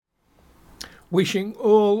Wishing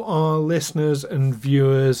all our listeners and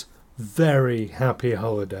viewers very happy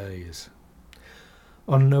holidays.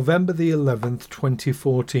 On November the 11th,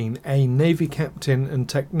 2014, a Navy captain and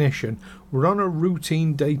technician were on a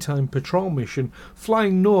routine daytime patrol mission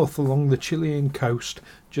flying north along the Chilean coast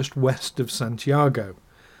just west of Santiago,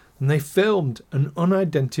 and they filmed an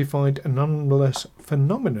unidentified anomalous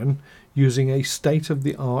phenomenon using a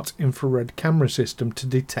state-of-the-art infrared camera system to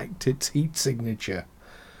detect its heat signature.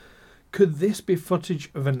 Could this be footage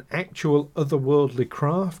of an actual otherworldly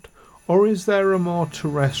craft, or is there a more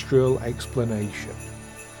terrestrial explanation?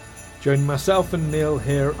 Join myself and Neil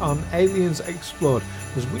here on Aliens Explored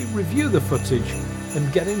as we review the footage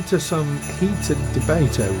and get into some heated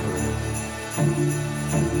debate over it.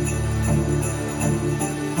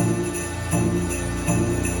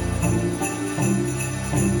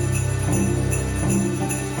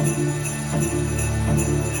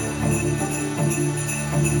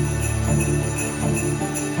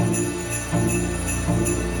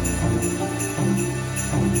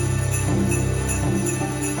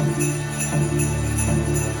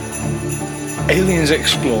 Aliens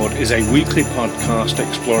Explored is a weekly podcast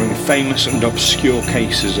exploring famous and obscure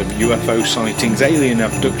cases of UFO sightings, alien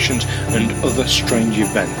abductions and other strange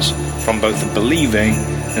events from both a believing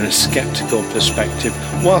and a sceptical perspective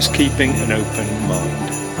whilst keeping an open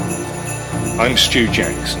mind. I'm Stu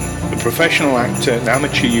Jackson, a professional actor and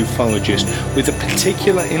amateur ufologist with a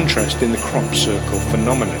particular interest in the crop circle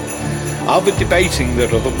phenomenon. I'll be debating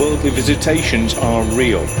that otherworldly visitations are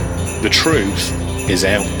real. The truth is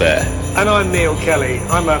out there. And I'm Neil Kelly.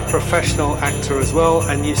 I'm a professional actor as well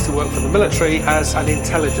and used to work for the military as an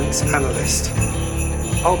intelligence analyst.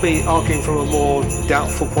 I'll be arguing from a more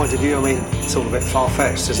doubtful point of view. I mean, it's all a bit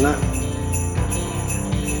far-fetched, isn't it?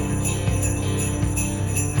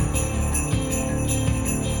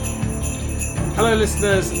 Hello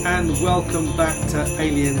listeners and welcome back to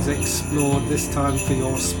Aliens Explored, this time for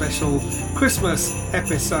your special Christmas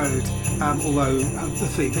episode. Although the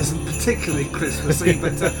theme isn't particularly Christmassy,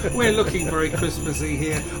 but we're looking very Christmassy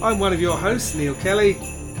here. I'm one of your hosts, Neil Kelly.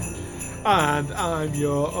 And I'm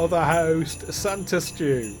your other host, Santa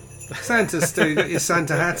Stew. Santa Stew, got your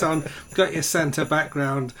Santa hat on, got your Santa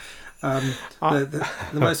background. The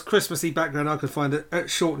most Christmassy background I could find at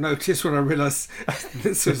short notice when I realised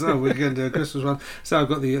this was, we're going to do a Christmas one. So I've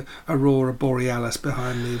got the Aurora Borealis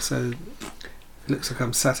behind me, so it looks like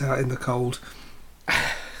I'm sat out in the cold.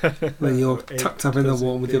 When you're tucked up in the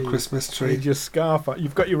warm with your Christmas tree. With your scarf on.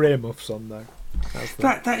 You've got your earmuffs on though.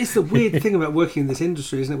 That is the weird thing about working in this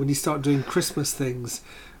industry, isn't it? When you start doing Christmas things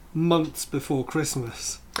months before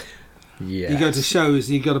Christmas. Yeah. You go to shows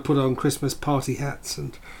and you've got to put on Christmas party hats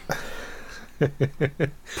and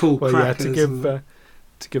pull crackers. To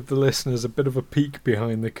give the listeners a bit of a peek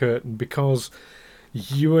behind the curtain, because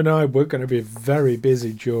you and I were going to be very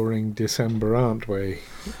busy during December, aren't we?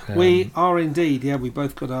 We are indeed. Yeah, we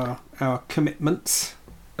both got our commitments.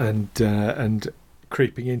 And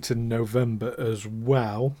creeping into November as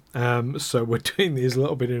well. So we're doing these a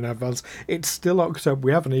little bit in advance. It's still October.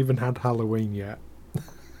 We haven't even had Halloween yet.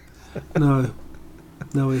 No,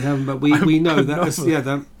 we haven't. But we know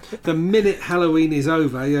that the minute Halloween is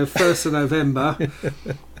over, 1st of November.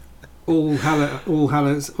 All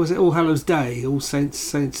Hallows. Was it All Hallows Day? All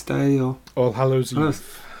Saints Day, or All Hallows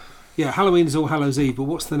Eve? Yeah, Halloween is All Hallows Eve. But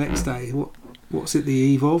what's the next day? What's it the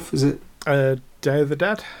eve of? Is it Day of the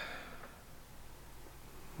Dead?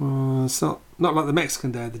 It's not like the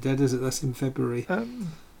Mexican Day of the Dead, is it? That's in February.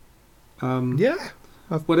 Yeah.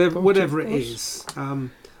 Whatever it is.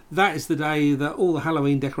 That is the day that all the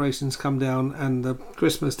Halloween decorations come down and the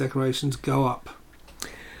Christmas decorations go up.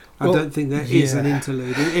 I don't think there is an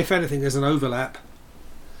interlude. If anything, there's an overlap.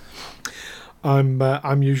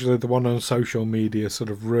 I'm usually the one on social media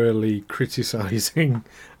sort of really criticising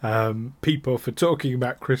people for talking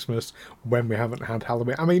about Christmas when we haven't had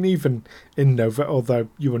Halloween. I mean, even in November, although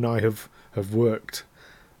you and I have worked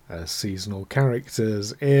as seasonal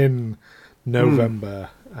characters in November.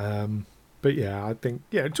 But yeah, I think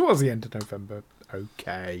towards the end of November,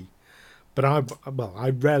 okay. But I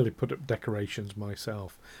rarely put up decorations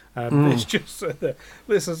myself. It's just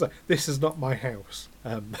this is not my house.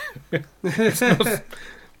 It's not,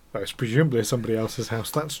 well, it's presumably somebody else's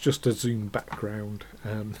house. That's just a Zoom background.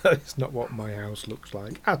 That's not what my house looks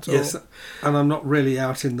like at all. Yes, and I'm not really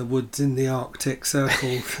out in the woods in the Arctic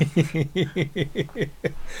Circle.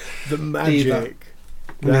 The magic.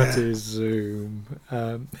 That is Zoom.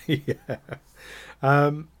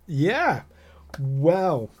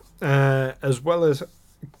 Well, as well as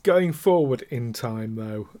going forward in time,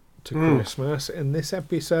 though, to Christmas. In this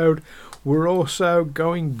episode, we're also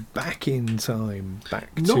going back in time,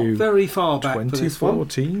 not very far back,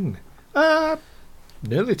 2014.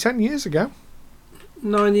 Nearly 10 years ago.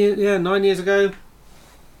 9 years ago.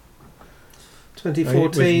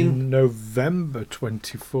 2014. It was November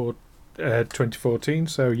 2014.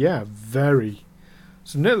 So yeah,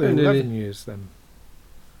 so nearly 11 years then.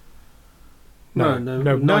 No,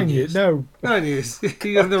 9 years. No, 9 years.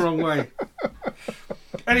 You're the wrong way.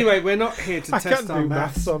 Anyway, we're not here to I test can't our do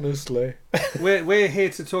maths. maths, honestly. We're here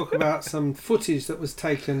to talk about some footage that was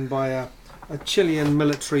taken by a Chilean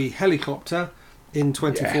military helicopter in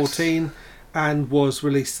 2014 and was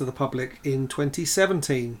released to the public in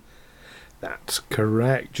 2017. That's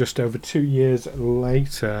correct. Just over 2 years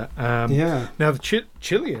later. Now the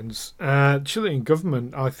Chilean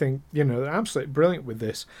government, I think, they're absolutely brilliant with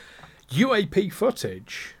this. UAP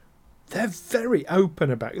footage, they're very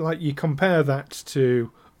open about it. Like, you compare that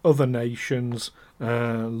to other nations,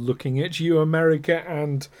 looking at you, America,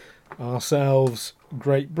 and ourselves,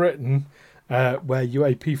 Great Britain, where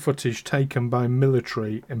UAP footage taken by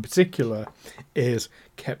military in particular is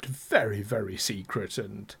kept very, very secret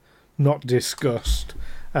and not discussed.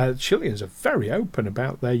 Chileans are very open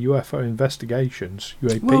about their UFO investigations.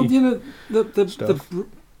 UAP. Well,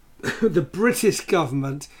 the British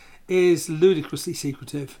government is ludicrously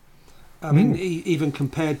secretive. I mean, even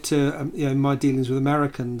compared to my dealings with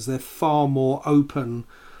Americans, they're far more open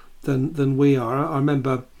than we are. I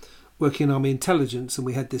remember working in Army Intelligence, and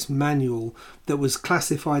we had this manual that was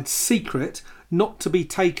classified secret, not to be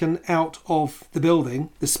taken out of the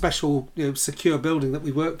building, the special secure building that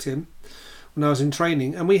we worked in when I was in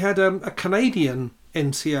training. And we had a Canadian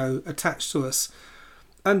NCO attached to us.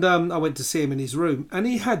 And I went to see him in his room, and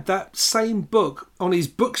he had that same book on his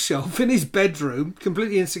bookshelf in his bedroom,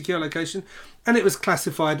 completely insecure location, and it was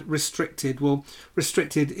classified restricted. Well,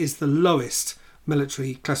 restricted is the lowest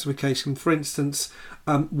military classification. For instance,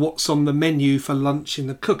 what's on the menu for lunch in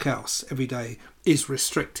the cookhouse every day is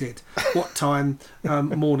restricted. What time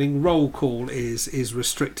morning roll call is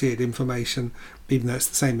restricted information, even though it's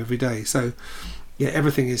the same every day. So yeah,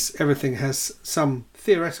 everything has some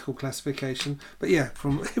theoretical classification, but yeah,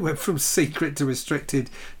 it went from secret to restricted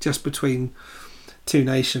just between two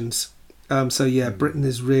nations. Britain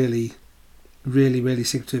is really, really, really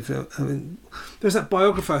secretive. I mean, there's that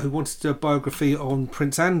biographer who wanted to do a biography on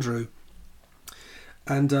Prince Andrew,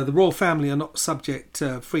 and the royal family are not subject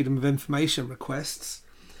to freedom of information requests,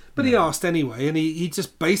 but he asked anyway, and he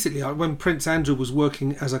just basically, when Prince Andrew was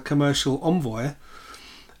working as a commercial envoy,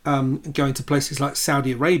 going to places like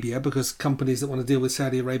Saudi Arabia, because companies that want to deal with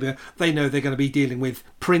Saudi Arabia, they know they're going to be dealing with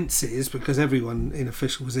princes, because everyone in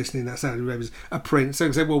official position in that Saudi Arabia is a prince. So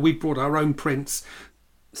they say, well, we brought our own prince.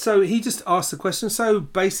 So he just asked the question, so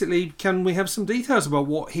basically, can we have some details about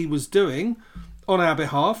what he was doing on our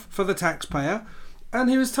behalf for the taxpayer? And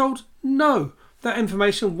he was told, no, that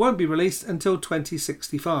information won't be released until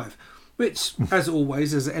 2065, which, as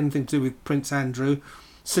always, has anything to do with Prince Andrew,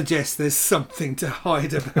 suggests there's something to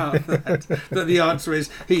hide about that. That the answer is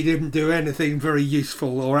he didn't do anything very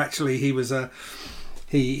useful, or actually he was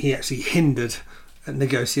he actually hindered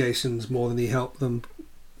negotiations more than he helped them,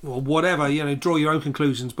 or whatever. Draw your own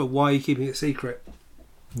conclusions. But why are you keeping it secret?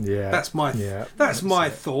 Yeah, that's my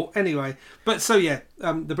thought anyway. But so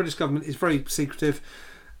the British government is very secretive.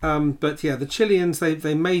 But yeah, the Chileans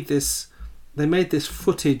they made this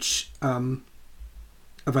footage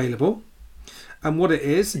available. And what it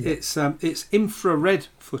is, it's infrared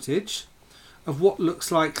footage of what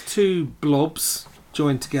looks like two blobs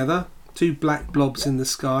joined together, two black blobs in the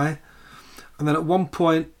sky. And then at one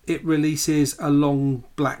point it releases a long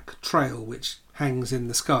black trail which hangs in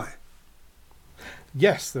the sky.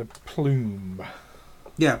 Yes, the plume.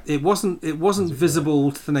 Yeah, it wasn't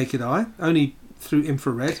visible to the naked eye, only through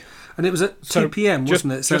infrared. And it was at 2 p.m,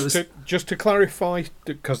 wasn't it? So just to clarify,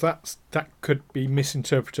 because that could be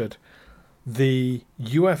misinterpreted. The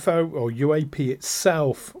UFO or UAP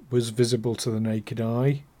itself was visible to the naked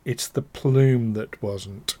eye. It's the plume that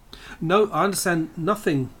wasn't. No, I understand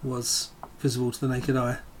nothing was visible to the naked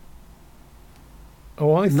eye.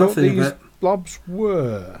 Oh, I thought these blobs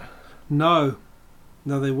were. No,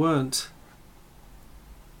 they weren't.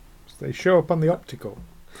 They show up on the optical.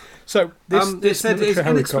 So it said it's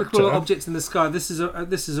inexplicable objects in the sky. This is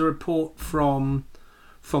a report from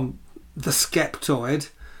the Skeptoid.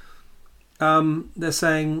 They're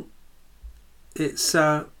saying it's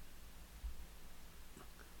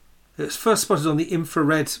first spotted on the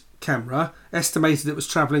infrared camera. Estimated it was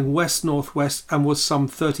travelling west-northwest and was some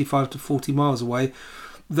 35 to 40 miles away,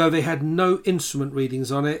 though they had no instrument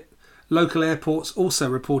readings on it. Local airports also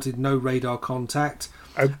reported no radar contact.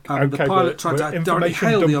 The pilot tried to directly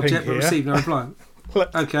hail the object but received no reply.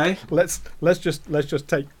 Okay. Let's just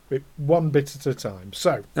take it one bit at a time.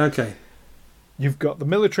 So, okay, you've got the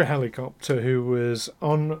military helicopter who was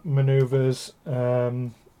on manoeuvres,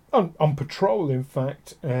 on patrol, in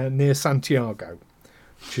fact, near Santiago,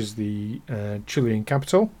 which is the Chilean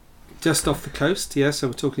capital. Just off the coast, yeah. So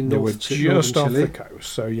we're talking They north. were just off the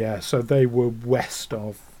coast. So so they were west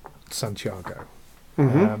of Santiago.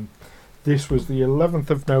 Mm-hmm. This was the 11th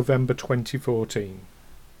of November 2014.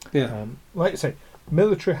 Yeah. Like I say,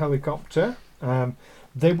 military helicopter.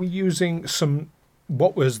 They were using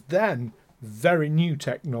what was then very new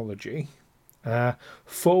technology,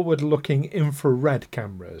 forward-looking infrared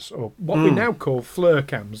cameras, or what we now call FLIR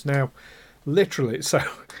cams. Now, literally, so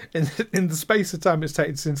in the space of time it's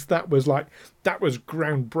taken since that was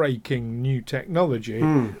groundbreaking new technology.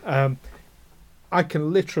 I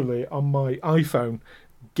can literally on my iPhone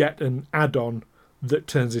get an add-on that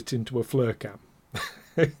turns it into a FLIR cam.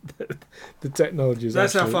 The technology is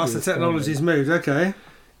that's how fast the technology's moved. Okay.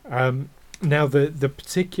 Now the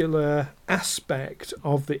particular aspect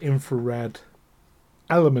of the infrared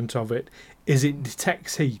element of it is it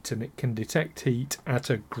detects heat, and it can detect heat at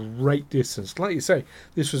a great distance. Like you say,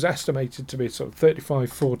 this was estimated to be sort of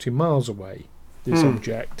 35-40 miles away, this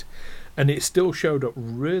object, and it still showed up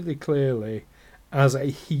really clearly as a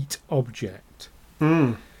heat object.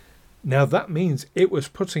 Now that means it was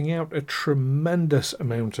putting out a tremendous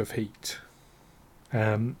amount of heat.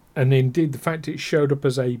 And indeed the fact it showed up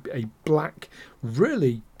as a black,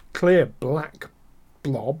 really clear black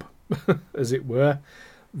blob, as it were,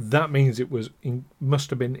 that means it must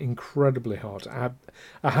have been incredibly hot. I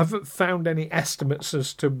haven't found any estimates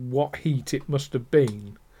as to what heat it must have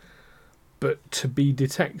been, but to be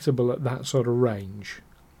detectable at that sort of range,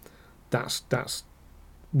 that's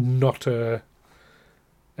not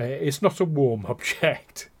it's not a warm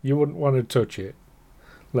object. You wouldn't want to touch it.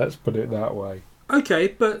 Let's put it that way. Okay,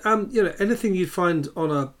 but anything you'd find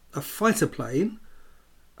on a fighter plane,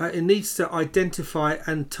 it needs to identify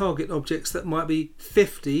and target objects that might be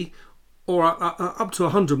 50 or up to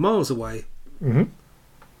 100 miles away. Mm-hmm.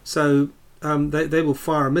 So they will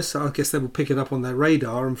fire a missile. I guess they will pick it up on their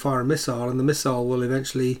radar and fire a missile, and the missile will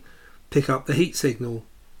eventually pick up the heat signal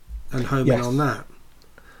and home in on that.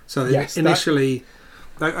 So initially,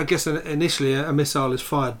 initially a missile is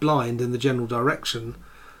fired blind in the general direction,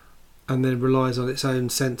 and then relies on its own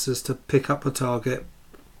sensors to pick up a target.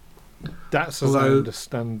 That's as I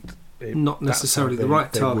understand it. Not necessarily the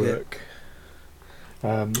right target.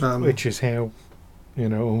 Which is how,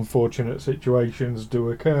 unfortunate situations do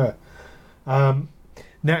occur. Now,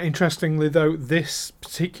 interestingly, though, this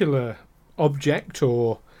particular object,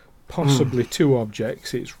 or possibly two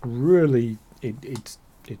objects, it's really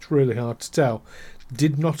hard to tell,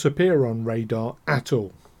 did not appear on radar at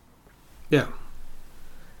all. Yeah.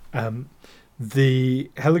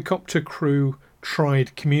 The helicopter crew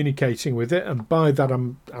tried communicating with it, and by that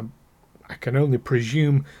I can only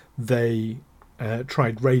presume they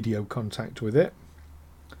tried radio contact with it.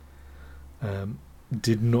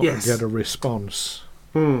 Did not get a response.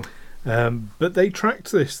 But they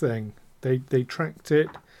tracked this thing. They tracked it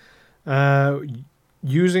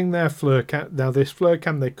using their FLIR cam. Now, this FLIR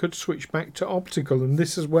cam, they could switch back to optical, and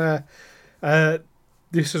this is where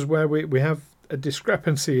we have a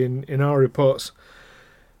discrepancy in our reports.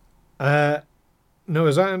 No,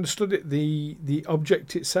 as I understood it, the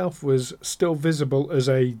object itself was still visible as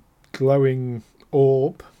a glowing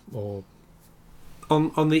orb, or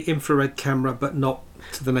on the infrared camera, but not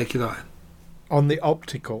to the naked eye. On the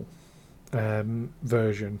optical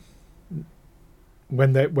version,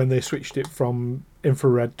 when they switched it from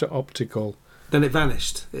infrared to optical, then it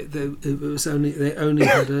vanished. It was they only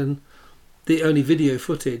had the only video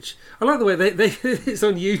footage. I like the way they it's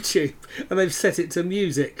on YouTube and they've set it to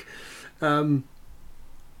music.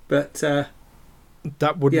 But that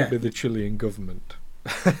wouldn't be the Chilean government.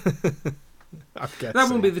 I guess that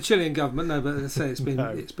wouldn't be the Chilean government. No, but let's say it's been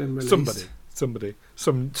released. Somebody,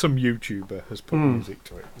 some YouTuber has put music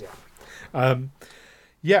to it.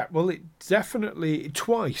 Yeah. Well, it definitely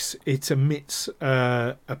twice it emits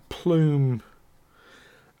a plume,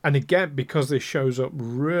 and again, because this shows up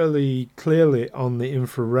really clearly on the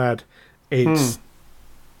infrared, it's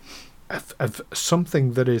of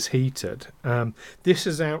something that is heated. This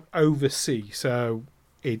is out over sea, so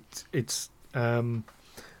it's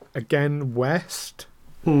again west.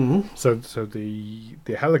 So the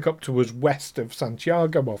helicopter was west of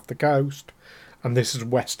Santiago, off the coast, and this is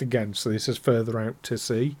west again, so this is further out to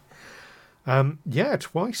sea.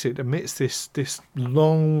 Twice it emits this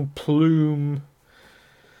long plume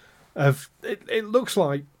of it looks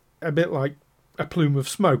like a bit like a plume of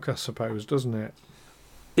smoke, I suppose, doesn't it?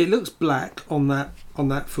 It looks black on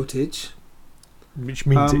that footage, Which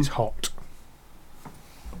means it's hot.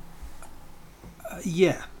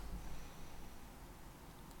 Yeah.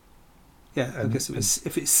 Yeah, I guess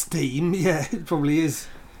if it's steam, yeah, it probably is.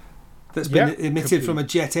 That's been emitted from a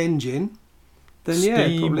jet engine. Then steam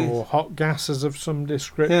yeah, probably or hot gases of some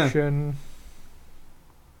description.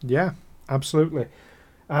 Yeah, absolutely.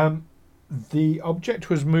 The object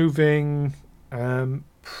was moving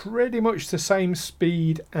pretty much the same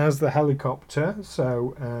speed as the helicopter,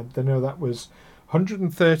 so they know that was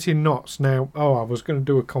 130 knots. Now, I was going to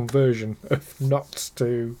do a conversion of knots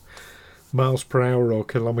to miles per hour or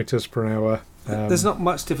kilometres per hour. There's not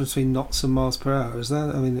much difference between knots and miles per hour, is there?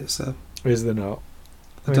 I mean, it's is there not?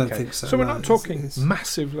 I don't think so. So we're not talking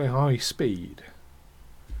massively high speed.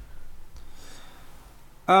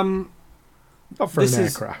 Not for an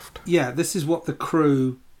aircraft. This is what the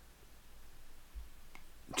crew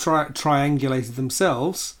triangulated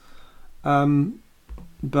themselves.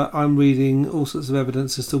 But I'm reading all sorts of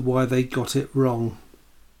evidence as to why they got it wrong.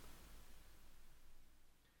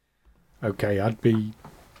 Okay, I'd be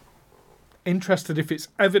interested if it's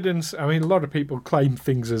evidence. I mean, a lot of people claim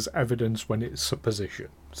things as evidence when it's supposition.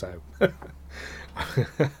 So,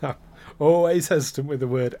 always hesitant with the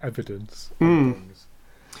word evidence.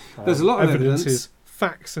 There's a lot of evidence. Is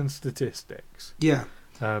facts and statistics. Yeah.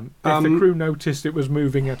 If the crew noticed it was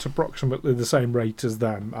moving at approximately the same rate as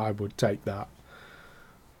them, I would take that.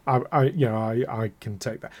 I can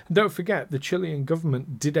take that. And don't forget, the Chilean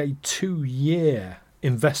government did a 2-year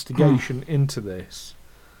investigation into this,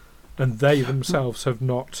 and they themselves have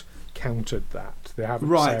not countered that. They haven't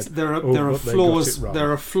said, there are flaws.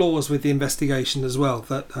 There are flaws with the investigation as well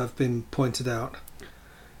that have been pointed out.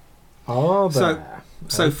 Are there?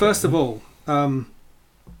 So okay. First of all,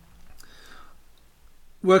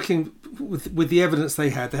 working with the evidence they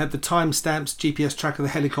had the timestamps, GPS track of the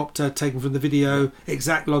helicopter taken from the video,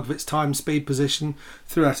 exact log of its time, speed, position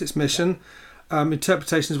throughout its mission,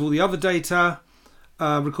 interpretations of all the other data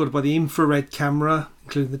recorded by the infrared camera,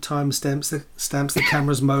 including the timestamps, the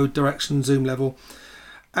camera's mode, direction, zoom level,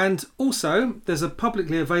 and also there's a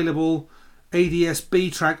publicly available ADS-B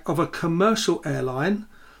track of a commercial airline,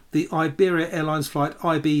 the Iberia Airlines flight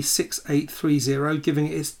IB6830, giving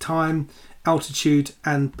it its time, altitude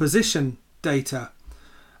and position data.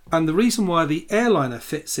 And the reason why the airliner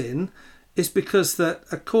fits in is because that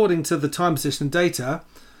according to the time, position data,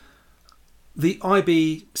 the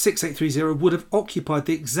IB6830 would have occupied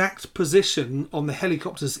the exact position on the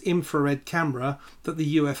helicopter's infrared camera that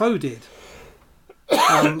the UFO did.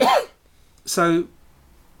 So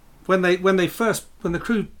when the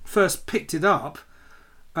crew first picked it up,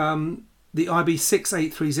 the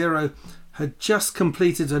IB6830 had just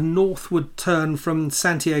completed a northward turn from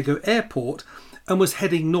Santiago Airport and was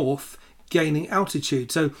heading north, gaining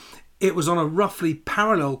altitude. So it was on a roughly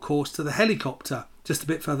parallel course to the helicopter, just a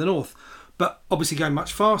bit further north, but obviously going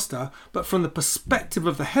much faster. But from the perspective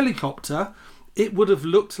of the helicopter, it would have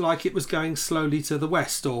looked like it was going slowly to the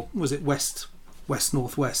west, or was it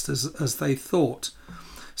west-northwest, as they thought.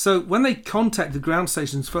 So when they contacted ground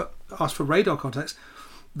stations asked for radar contacts,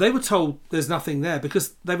 they were told there's nothing there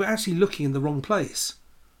because they were actually looking in the wrong place.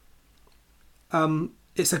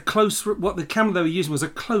 It's what the camera they were using was a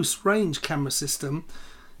close range camera system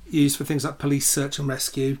used for things like police search and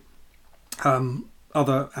rescue,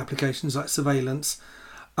 other applications like surveillance,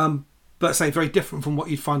 but say very different from what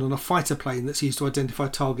you'd find on a fighter plane that's used to identify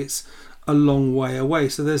targets a long way away.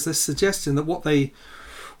 So there's this suggestion that what they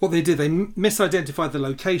did, they misidentified the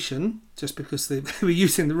location just because they were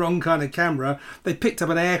using the wrong kind of camera. They picked up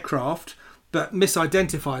an aircraft but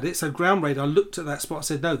misidentified it. So ground radar looked at that spot and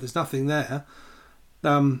said, no, there's nothing there.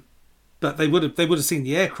 But they would have seen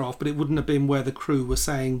the aircraft, but it wouldn't have been where the crew were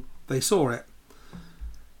saying they saw it.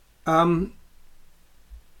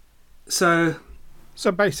 So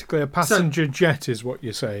basically a passenger jet is what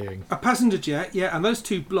you're saying. A passenger jet, yeah, and those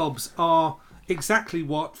two blobs are exactly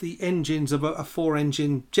what the engines of a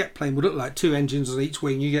 4-engine jet plane would look like. 2 engines on each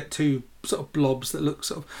wing. You get 2 sort of blobs that look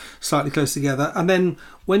sort of slightly close together. And then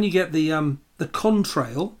when you get the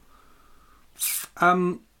contrail,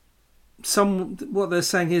 what they're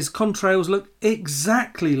saying is contrails look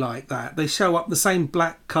exactly like that. They show up the same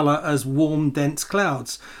black colour as warm, dense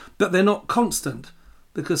clouds, but they're not constant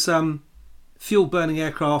because fuel-burning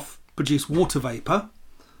aircraft produce water vapour.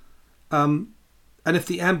 And if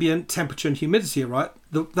the ambient temperature and humidity are right,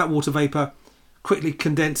 that water vapour quickly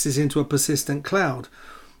condenses into a persistent cloud.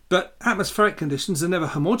 But atmospheric conditions are never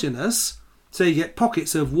homogeneous, so you get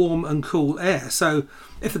pockets of warm and cool air. So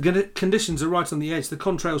if the conditions are right on the edge, the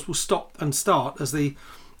contrails will stop and start as the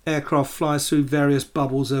aircraft flies through various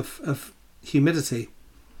bubbles of humidity.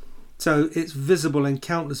 So it's visible in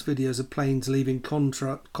countless videos of planes leaving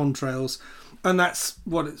contrails, and that's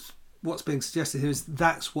what's being suggested here is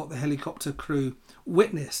that's what the helicopter crew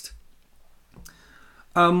witnessed.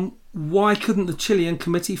 Why couldn't the Chilean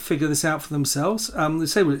committee figure this out for themselves? They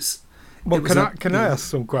say, can I ask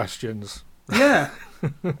some questions? Yeah.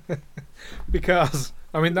 Because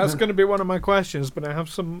that's going to be one of my questions, but I have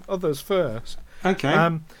some others first.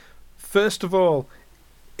 Okay. First of all,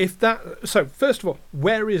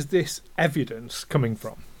 where is this evidence coming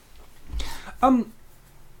from? I'm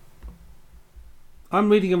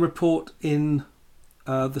reading a report in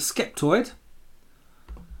the Skeptoid,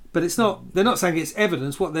 but it's not. They're not saying it's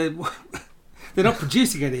evidence. What they're not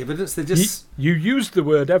producing any evidence. They're just. You used the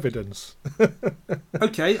word evidence.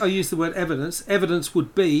 Okay, I use the word evidence. Evidence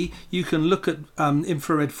would be you can look at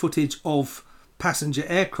infrared footage of passenger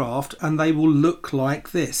aircraft, and they will look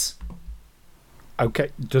like this. Okay,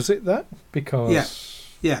 does it that? Because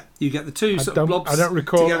yeah, you get the two sort of blobs. I don't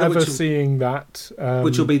recall together, ever seeing that.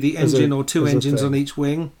 Which will be the engine or two engines on each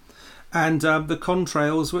wing, and the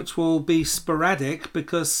contrails, which will be sporadic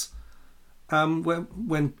because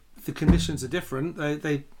when the conditions are different,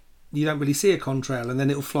 you don't really see a contrail, and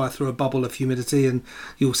then it will fly through a bubble of humidity, and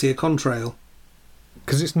you'll see a contrail.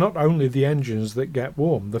 Because it's not only the engines that get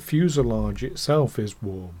warm; the fuselage itself is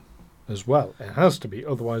warm as well. It has to be,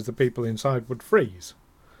 otherwise the people inside would freeze.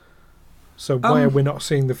 So why are we not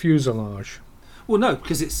seeing the fuselage? Well, no,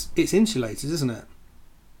 because it's insulated, isn't it?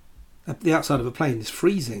 The outside of a plane is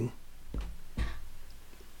freezing.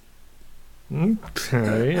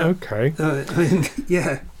 Okay.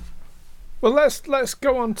 Yeah. Well, let's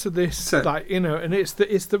go on to this, and it's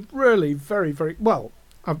the really very very well.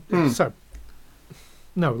 So,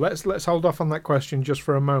 no, let's hold off on that question just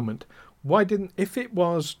for a moment. Why didn't, if it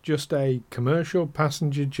was just a commercial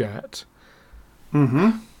passenger jet,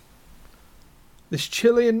 the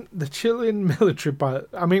Chilean military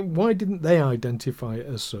pilot, why didn't they identify it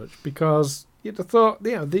as such? Because you'd have thought,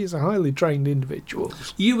 these are highly trained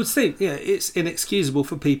individuals. You would think, it's inexcusable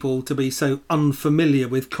for people to be so unfamiliar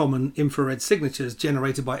with common infrared signatures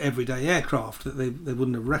generated by everyday aircraft that they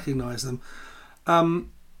wouldn't have recognised them.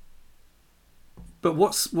 But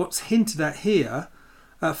what's hinted at here,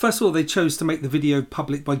 first of all, they chose to make the video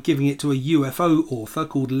public by giving it to a UFO author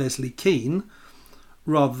called Leslie Keane,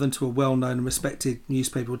 rather than to a well-known and respected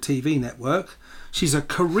newspaper or TV network. She's a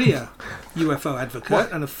career UFO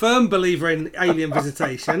advocate and a firm believer in alien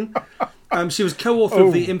visitation. She was co-author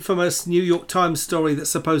of the infamous New York Times story that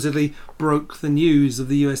supposedly broke the news of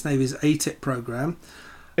the US Navy's ATIP program.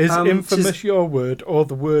 Is infamous your word or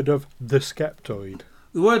the word of the Skeptoid?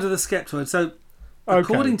 The word of the Skeptoid. So,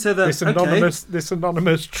 according to the this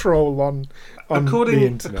anonymous troll on the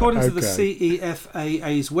internet. According to the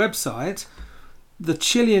CEFAA's website, the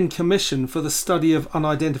Chilean Commission for the Study of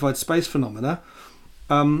Unidentified Space Phenomena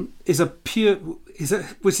which is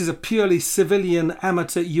a purely civilian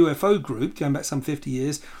amateur UFO group going back some 50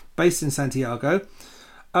 years, based in Santiago.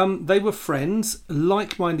 They were friends,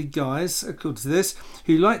 like-minded guys, according to this,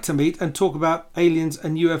 who like to meet and talk about aliens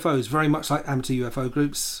and UFOs, very much like amateur UFO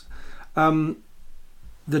groups. The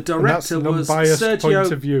director was Sergio.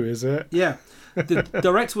 Point of view, is it? Yeah. The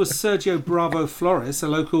director was Sergio Bravo Flores, a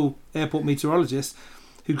local airport meteorologist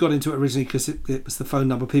who got into it originally because it was the phone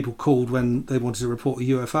number people called when they wanted to report a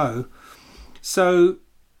UFO. So,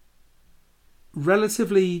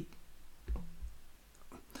 relatively,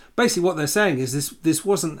 basically what they're saying is this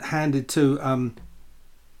wasn't handed to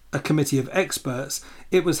a committee of experts.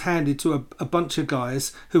 It was handed to a bunch of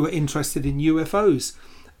guys who were interested in UFOs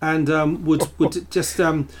and would just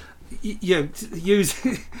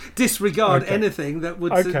disregard anything that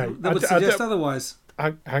would suggest otherust.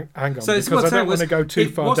 Hang on, so because I don't want to go too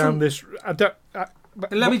far down this.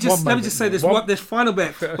 Let me just say this final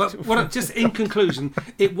bit. Just in conclusion,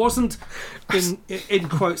 it wasn't in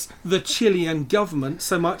quotes the Chilean government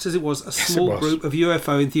so much as it was a small group of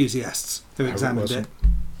UFO enthusiasts who examined it.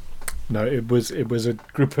 No, it was a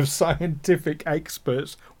group of scientific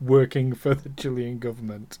experts working for the Chilean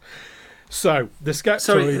government. So the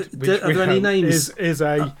Skeptoid, is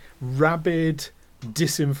a rabid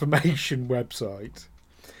disinformation website.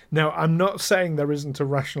 Now, I'm not saying there isn't a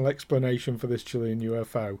rational explanation for this Chilean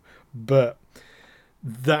UFO, but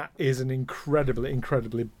that is an incredibly,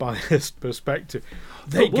 incredibly biased perspective.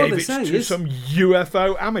 They gave it to some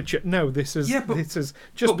UFO amateur. No, this is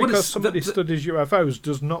just because somebody studies UFOs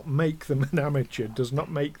does not make them an amateur, does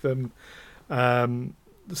not make them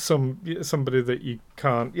somebody that you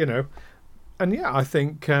can't, yeah, I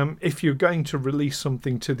think if you're going to release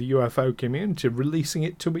something to the UFO community, releasing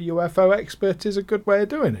it to a UFO expert is a good way of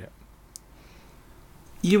doing it.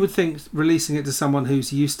 You would think releasing it to someone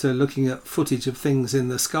who's used to looking at footage of things in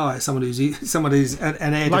the sky, someone who's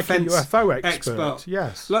an air like defense a UFO expert.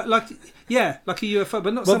 Yes, like a UFO,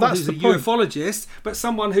 but not someone who's a ufologist, but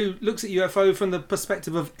someone who looks at UFO from the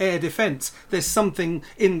perspective of air defense. There's something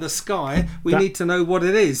in the sky. We need to know what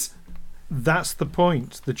it is. That's the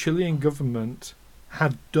point. The Chilean government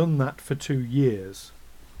had done that for 2 years.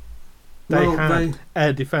 They had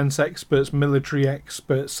air defence experts, military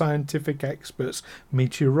experts, scientific experts,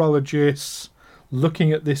 meteorologists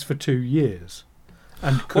looking at this for 2 years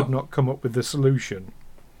and could not come up with a solution.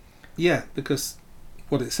 Yeah, because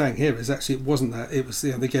what it's saying here is actually it wasn't that. It was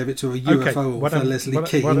they gave it to a UFO for Leslie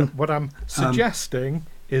Keane. What I'm suggesting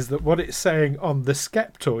is that what it's saying on the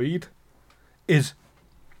skeptoid is...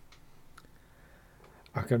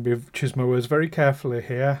 I'm going to choose my words very carefully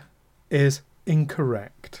here, is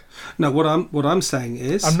incorrect. No, what I'm saying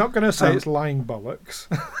is... I'm not going to say it's lying bollocks.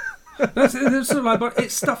 That's sort of like, but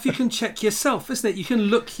it's stuff you can check yourself, isn't it? You can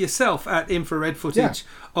look yourself at infrared footage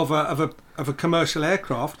of a commercial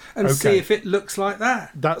aircraft and see if it looks like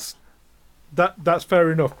that. That's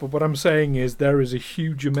fair enough, but what I'm saying is there is a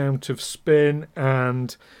huge amount of spin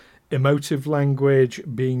and emotive language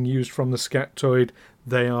being used from the skeptoid.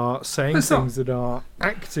 They are saying things that are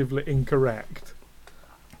actively incorrect,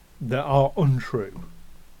 that are untrue.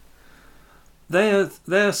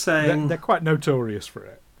 They're saying... They're quite notorious for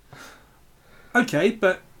it. Okay,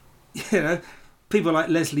 but, people like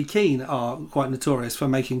Leslie Keane are quite notorious for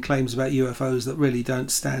making claims about UFOs that really don't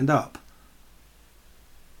stand up.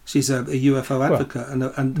 She's a UFO advocate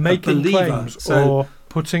and making a believer. Claims or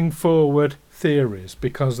putting forward theories,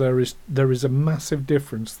 because there is a massive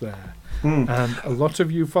difference there. And a lot of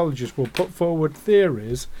ufologists will put forward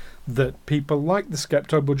theories that people like the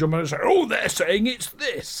skeptoid will jump on and say, oh, they're saying it's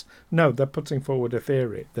this. No, they're putting forward a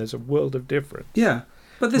theory. There's a world of difference. Yeah,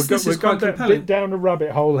 but this is quite compelling. We've down a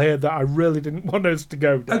rabbit hole here that I really didn't want us to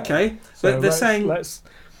go down. Okay, so but they're saying...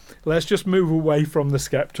 Let's just move away from the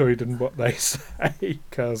skeptoid and what they say,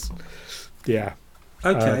 because, yeah.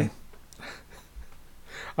 Okay.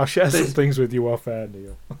 I'll share some things with you off air,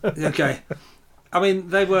 Neil. Okay. I mean,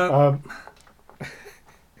 they were...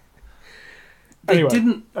 they anyway,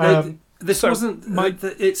 didn't... this wasn't...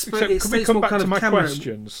 Can we come back to my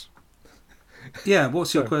questions? Yeah,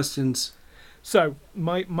 what's your questions? So,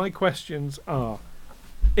 my questions are,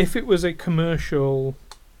 if it was a commercial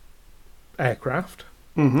aircraft,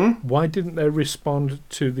 why didn't they respond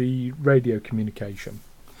to the radio communication?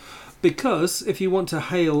 Because if you want to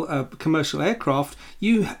hail a commercial aircraft,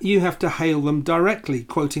 you have to hail them directly,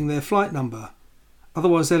 quoting their flight number.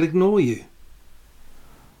 Otherwise, they'll ignore you.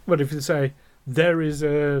 But if you say, there is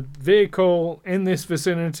a vehicle in this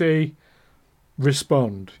vicinity,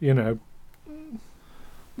 respond, Well,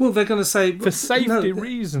 they're going to say... For safety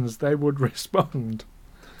reasons, they would respond.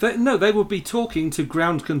 They would be talking to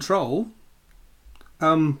ground control.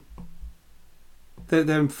 They're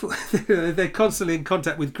constantly in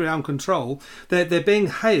contact with ground control. They're being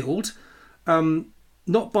hailed,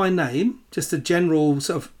 not by name, just a general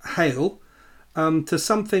sort of hail, to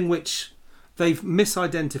something which they've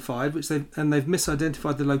misidentified, they've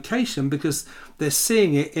misidentified the location because they're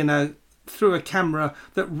seeing it through a camera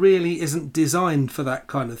that really isn't designed for that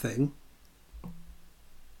kind of thing.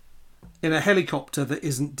 In a helicopter that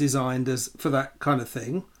isn't designed for that kind of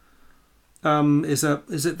thing. Is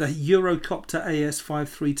it the Eurocopter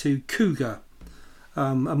AS-532 Cougar,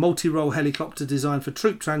 a multi-role helicopter designed for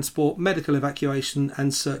troop transport, medical evacuation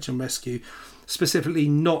and search and rescue, specifically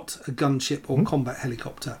not a gunship or combat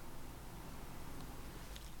helicopter.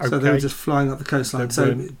 So they were just flying up the coastline. They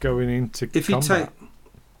weren't going into combat.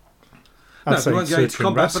 They weren't going to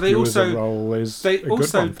combat, but they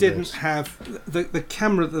also didn't have the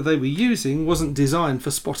camera that they were using wasn't designed for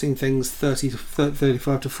spotting things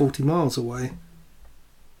 35 to 40 miles away.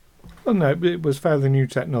 Well, no, it was fairly new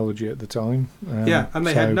technology at the time. And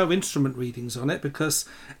they had no instrument readings on it because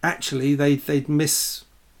actually they'd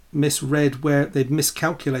misread they'd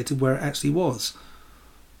miscalculated where it actually was.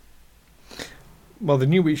 Well, they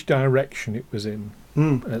knew which direction it was in.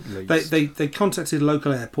 At least they contacted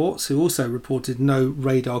local airports who also reported no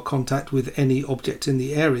radar contact with any object in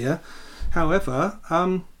the area. However,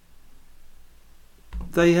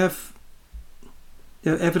 they have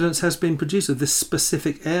evidence has been produced of this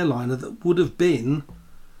specific airliner that would have been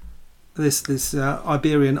this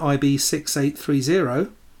Iberian IB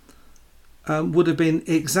 6830 would have been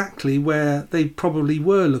exactly where they probably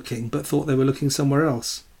were looking, but thought they were looking somewhere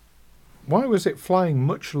else. Why was it flying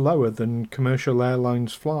much lower than commercial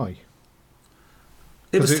airlines fly?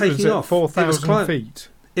 It was taking at off. 4,000 feet.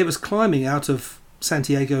 It was climbing out of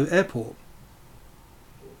Santiago Airport.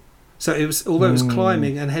 So it was, although it was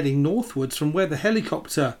climbing and heading northwards from where the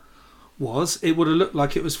helicopter was, it would have looked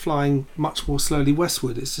like it was flying much more slowly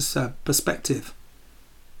westward. It's just a perspective.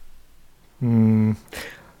 I'm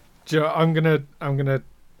gonna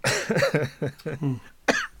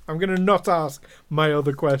not ask my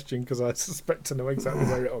other question because I suspect to know exactly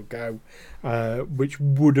where it'll go, which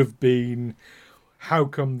would have been, how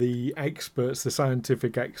come the experts, the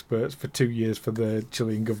scientific experts for 2 years for the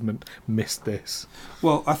Chilean government missed this?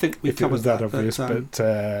 Well, I think we covered that obvious, but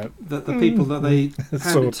the people that they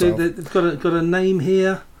handed to, they've got a name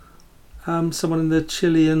here. Someone in the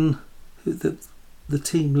Chilean, the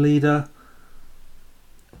team leader.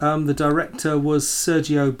 The director was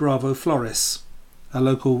Sergio Bravo Flores, a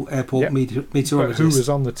local airport meteorologist. But who was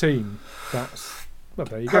on the team? There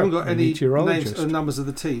you go. Haven't got any names and numbers of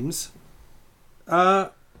the teams.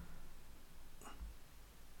 What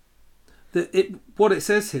it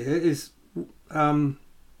says here is the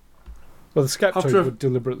Skeptoid would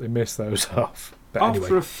deliberately miss those off. But after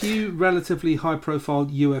anyway. a few relatively high-profile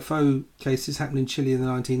UFO cases happened in Chile in the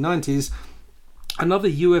 1990s, another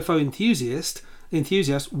UFO enthusiast,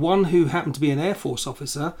 one who happened to be an Air Force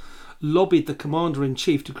officer, lobbied the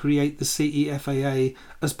Commander-in-Chief to create the CEFAA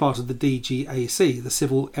as part of the DGAC, the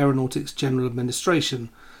Civil Aeronautics General Administration.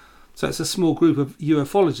 So it's a small group of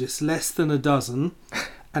ufologists, less than a dozen,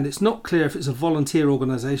 and it's not clear if it's a volunteer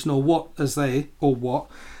organisation or what, as they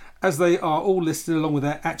are all listed along with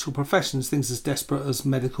their actual professions, things as desperate as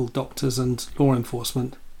medical doctors and law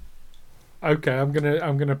enforcement. Okay, I'm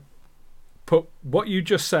gonna put what you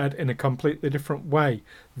just said in a completely different way.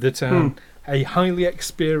 That a highly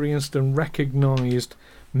experienced and recognised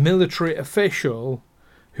military official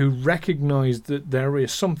who recognised that there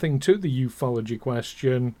is something to the ufology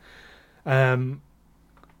question,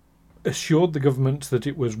 assured the government that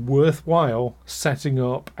it was worthwhile setting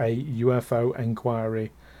up a UFO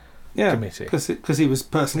inquiry committee. Because he was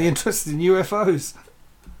personally interested in UFOs.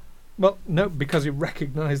 Well, no, because he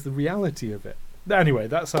recognised the reality of it. Anyway,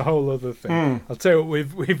 that's a whole other thing. I'll tell you what,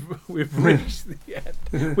 we've reached the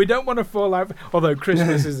end. We don't want to fall out, although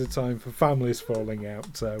Christmas is a time for families falling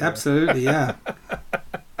out. So absolutely, yeah.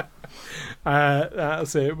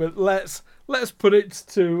 That's it. But let's put it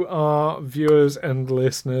to our viewers and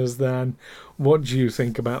listeners then. What do you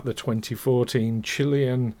think about the 2014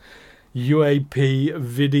 Chilean UAP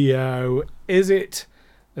video? Is it,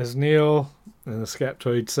 as Neil and the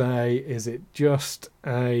Skeptoid say, is it just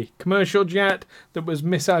a commercial jet that was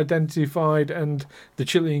misidentified and the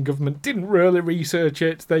Chilean government didn't really research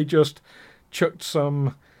it? They just chucked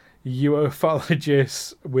some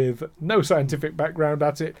ufologists with no scientific background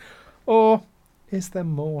at it? Or is there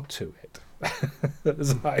more to it,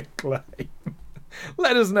 as I claim?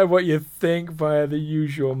 Let us know what you think via the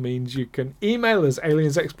usual means. You can email us,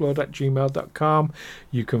 aliensexplored@gmail.com.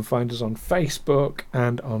 You can find us on Facebook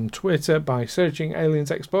and on Twitter by searching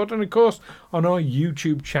Aliens Explored, and of course on our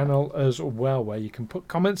YouTube channel as well, where you can put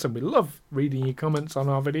comments, and we love reading your comments on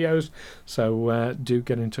our videos, so do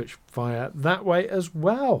get in touch via that way as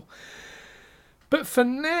well. But for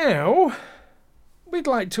now, we'd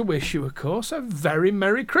like to wish you, of course, a very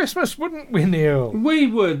Merry Christmas, wouldn't we, Neil? We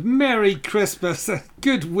would. Merry Christmas.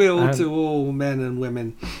 Goodwill to all men and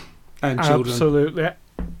women and children. Absolutely.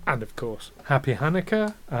 And, of course, Happy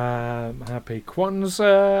Hanukkah, Happy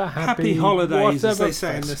Kwanzaa, Happy holidays, as they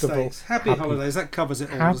say festival. in the States. Happy holidays. That covers it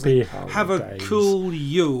all. Happy holidays. Have a cool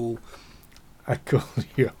Yule. A cool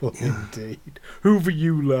Yule, indeed. Hoover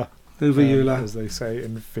Yula. Hoover Yula. As they say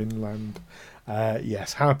in Finland.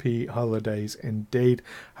 Yes, happy holidays indeed.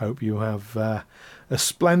 Hope you have a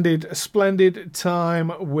splendid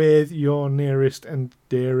time with your nearest and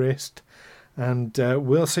dearest. And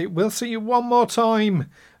we'll see you one more time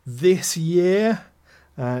this year,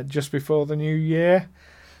 just before the new year.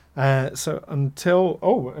 So until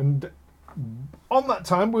and on that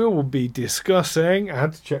time we will be discussing, I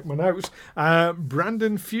had to check my notes,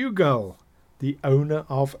 Brandon Fugel, the owner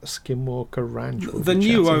of Skinwalker Ranch. The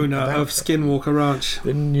new owner of Skinwalker Ranch.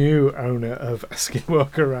 The new owner of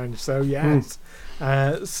Skinwalker Ranch. So, yes.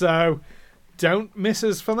 So, don't miss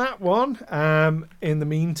us for that one. In the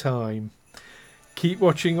meantime, keep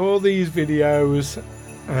watching all these videos.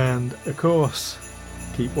 And, of course,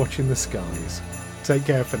 keep watching the skies. Take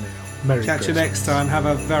care for now. Merry Christmas. Catch you next time. Have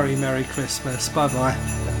a very Merry Christmas. Bye-bye.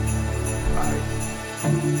 Bye.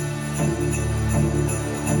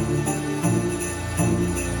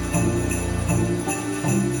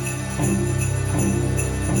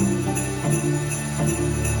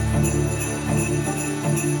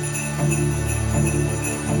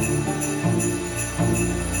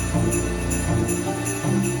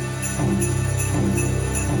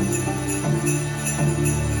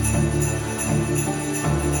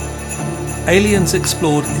 Aliens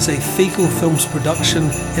Explored is a Fecal Films production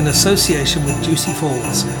in association with Juicy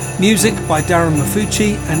Falls. Music by Darren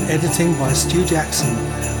Mafucci and editing by Stu Jackson.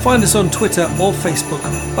 Find us on Twitter or Facebook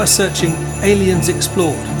by searching Aliens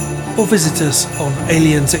Explored, or visit us on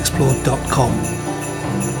aliensexplored.com.